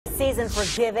season for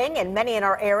giving, and many in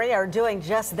our area are doing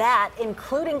just that,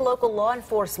 including local law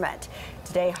enforcement.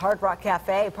 Today, Hard Rock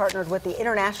Cafe partnered with the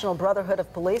International Brotherhood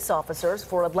of Police Officers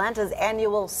for Atlanta's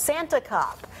annual Santa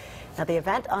Cop. Now, the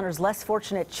event honors less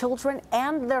fortunate children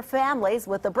and their families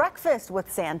with a breakfast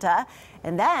with Santa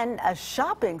and then a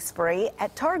shopping spree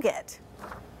at Target.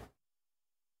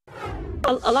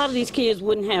 A lot of these kids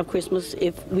wouldn't have Christmas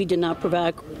if we did not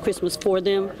provide Christmas for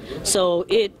them. So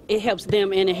it helps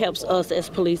them and it helps us as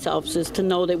police officers to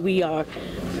know that we are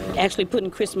actually putting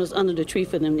Christmas under the tree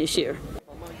for them this year.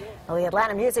 Well, the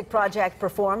Atlanta Music Project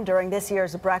performed during this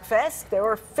year's breakfast. There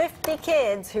were 50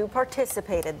 kids who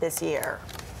participated this year.